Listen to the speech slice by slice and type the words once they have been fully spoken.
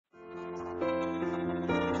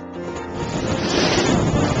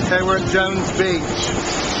Okay, we're at Jones Beach.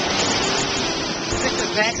 This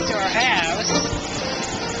is next to our house,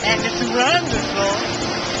 and it's wonderful.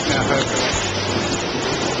 Yeah,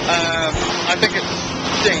 I think it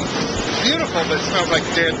stinks. It's beautiful, but it smells like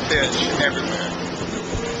dead fish everywhere.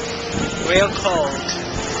 Real cold.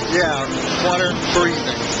 Yeah, water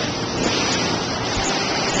freezing.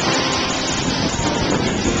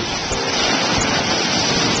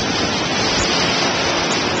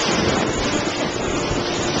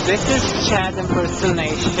 This is Chad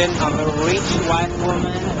impersonation of a rich white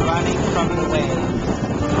woman running from the waves.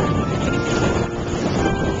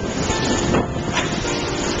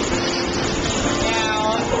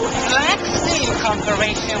 Now, let's see in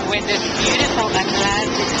comparison with this beautiful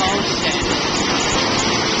Atlantic Ocean.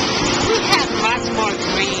 We have much more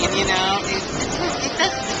green, you know.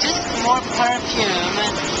 It's just more perfume,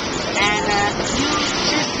 and you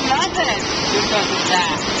just love it because of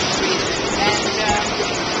that. And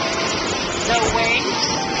the waves,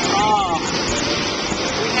 oh,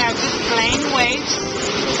 we have just plain waves,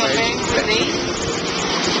 so very pretty.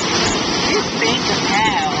 These things of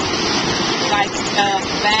hell, like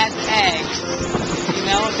bad eggs, you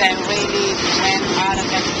know, that really went out of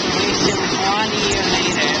exploration 1 year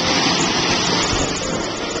later.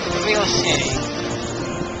 Real shitty.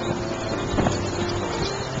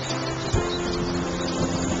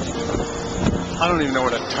 I don't even know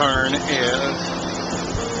what a tern is,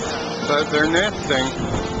 but they're nesting.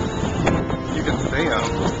 You can see them.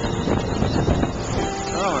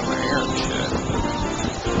 Oh, in my ear and shit.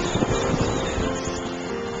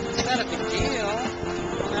 It's not a big deal,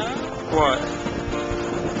 no? What?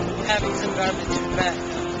 Having some garbage back.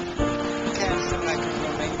 Have some like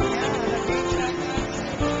Romania on the beach like that.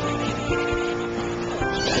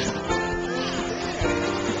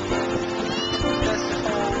 That's the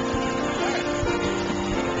whole part.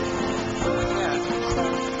 Yeah, so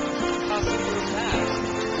how simple is that?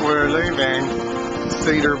 We're leaving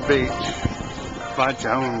Cedar Beach by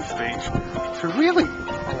Jones Beach. It's really a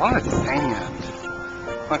lot of sand.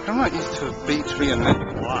 Like, I'm not used to a beach being that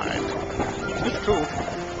wide. It's cool.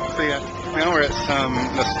 So yeah, now we're at some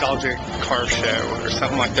nostalgic car show or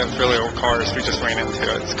something like that with really old cars. We just ran into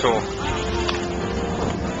it. It's cool.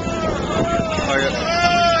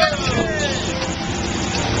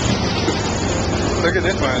 Look at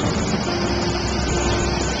this one.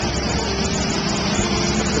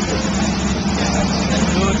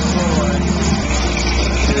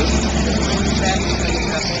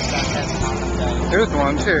 Here's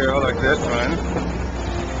one too. I like this one.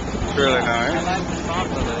 It's really nice. I like the top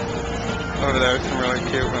of it. Over there's some really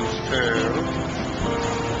cute ones too.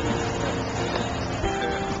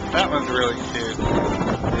 Yeah, that one's really cute.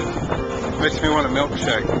 Makes me want a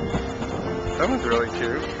milkshake. That one's really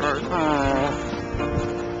cute.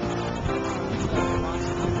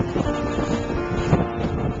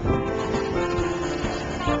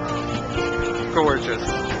 Gorgeous.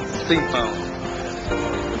 Seafoam.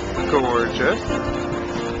 Gorgeous.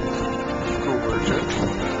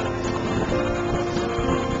 Gorgeous.